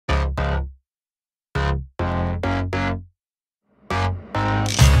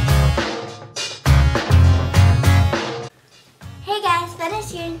Hey guys,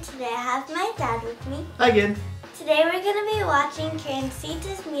 Venice here, and today I have my dad with me. Hi again. Today we're going to be watching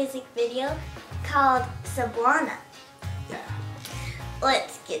Karencitta's music video called Cebuana. Yeah.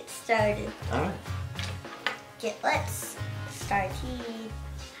 Let's get started. Alright. Let's start.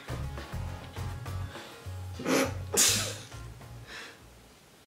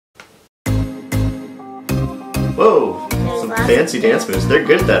 Whoa, some fancy dance moves. They're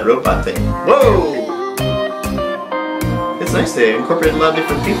good at that robot thing. Whoa! It's nice they incorporate a lot of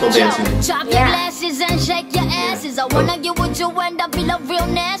different people dancing. Yeah.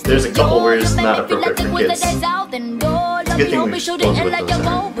 There's a couple where it's not appropriate for kids. It's a good thing we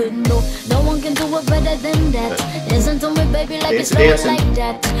disposed with those. No one can do it better than that. Listen to me, baby, like it's like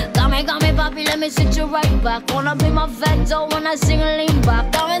that. Got me, papi, let me sit you right back. Wanna be my fat dough when I sing a lean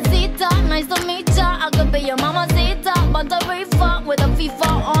back. Karencitta, nice to meet ya. I could be your mamacita, but the reefer with a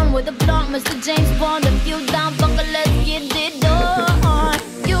FIFA on, with a blunt, Mr. James Bond. If you down, fucker, let's get it on.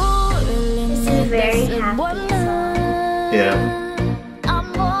 You really need very this happy. Yeah.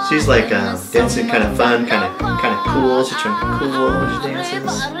 She's like dancing kind of fun, kind of cool. She's trying to be cool when she dances.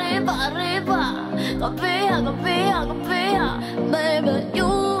 Baby, you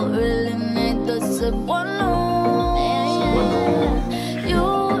really need the Cebuana. You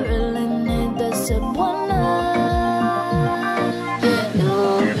really need the Cebuana.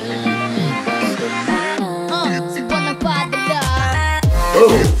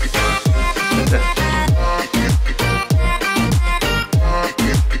 Oh!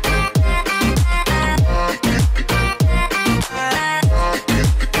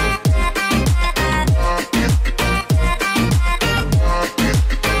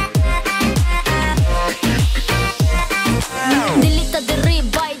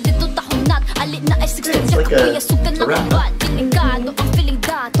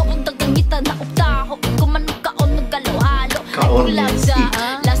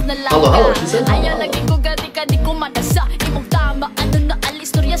 Hello, she said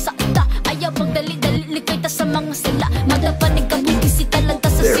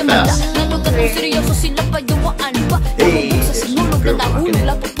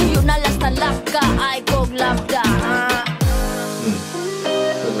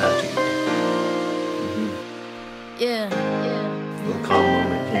Yeah. Little calm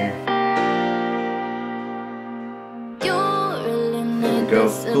moment here. There we go,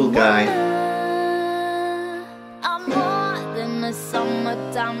 cool guy.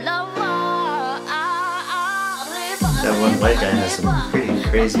 That one white guy has some pretty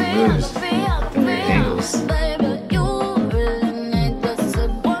crazy moves, different angles. Hey,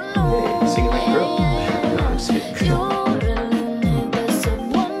 singing like a girl. No, I'm just kidding. Oh,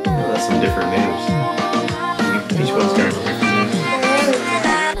 that's some different moves. Each one's got some different moves.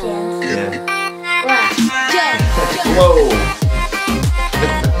 Yeah. Whoa!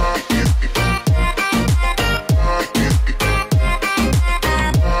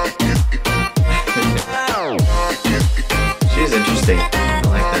 She's interesting. I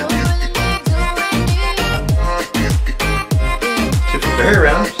like that. She flips her hair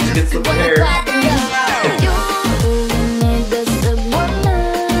around. She gets the hair.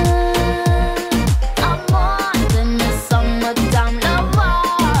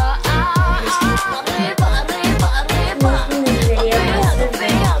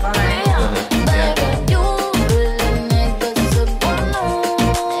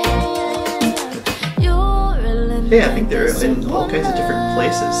 Yeah, I think they're in all kinds of different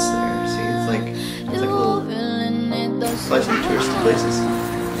places there. See, it's like a little bunch of touristy places.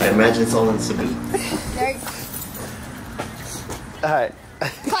 I imagine it's all in Cebu. Alright.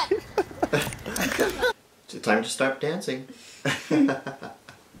 Is it time to start dancing?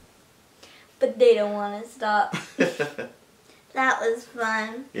 But they don't want to stop. That was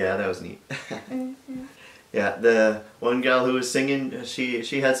fun. Yeah, that was neat. Yeah, the one gal who was singing,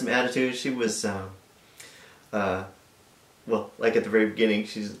 she had some attitude. She was well, like at the very beginning,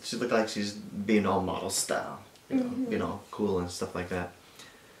 she looked like she's being all model style, you know, being all cool and stuff like that.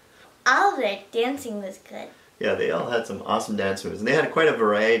 All their dancing was good. Yeah, they all had some awesome dance moves, and they had quite a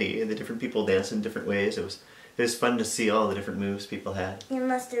variety. The different people danced in different ways. It was fun to see all the different moves people had. It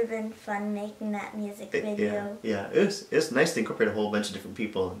must have been fun making that music video. Yeah, it was nice to incorporate a whole bunch of different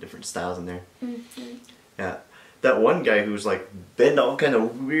people and different styles in there. Yeah, that one guy who was like bend all kind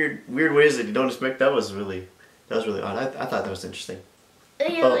of weird ways that you don't expect. That was really odd. I thought that was interesting.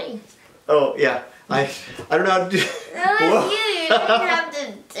 Really? Oh yeah. I don't know how to do. That was you. You didn't have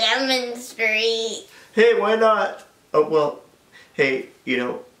to demonstrate. Hey, why not? Oh well. Hey, you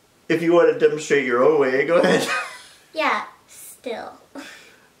know, if you want to demonstrate your own way, go ahead. Yeah. Still.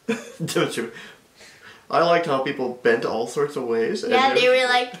 Demonstrate. I liked how people bent all sorts of ways. Yeah, they were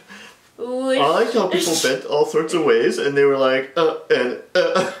like, whoosh. I liked how people bent all sorts of ways, and they were like, Wow.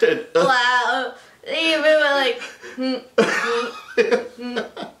 They even were like,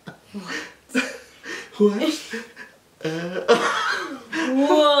 What?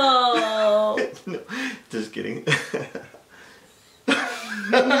 Whoa. No, just kidding.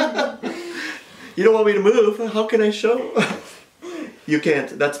 You don't want me to move. How can I show? You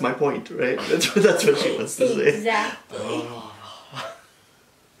can't. That's my point, right? That's what she wants to say. Exactly.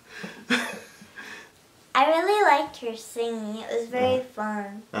 I really liked her singing. It was very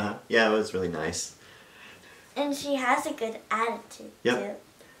fun. Yeah, it was really nice. And she has a good attitude Yep. too.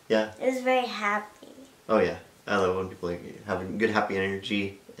 Yeah. It was very happy. Oh yeah. I love when people like having good, happy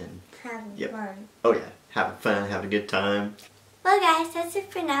energy and Having Yep. fun. oh yeah, having fun, having a good time. Well guys, that's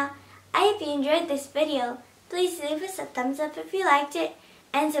it for now. I hope you enjoyed this video. Please leave us a thumbs up if you liked it.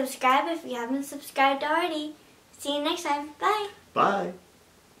 And subscribe if you haven't subscribed already. See you next time. Bye. Bye.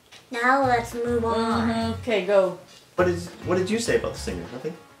 Now let's move on. Okay, go. What did you say about the singer?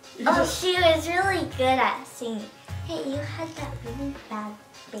 Nothing? Oh, she was really good at singing. Hey, you had that really bad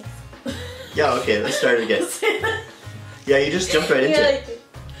bass. Yeah, okay, let's start it again. Yeah, you just jumped right into it.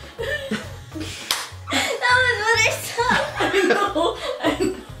 That was what I saw. I know.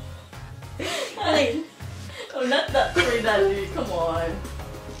 Honey, oh, not that free, Daddy. Come on.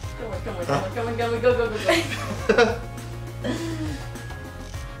 Come on, go.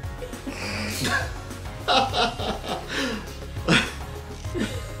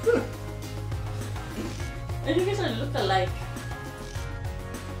 And you guys are look alike.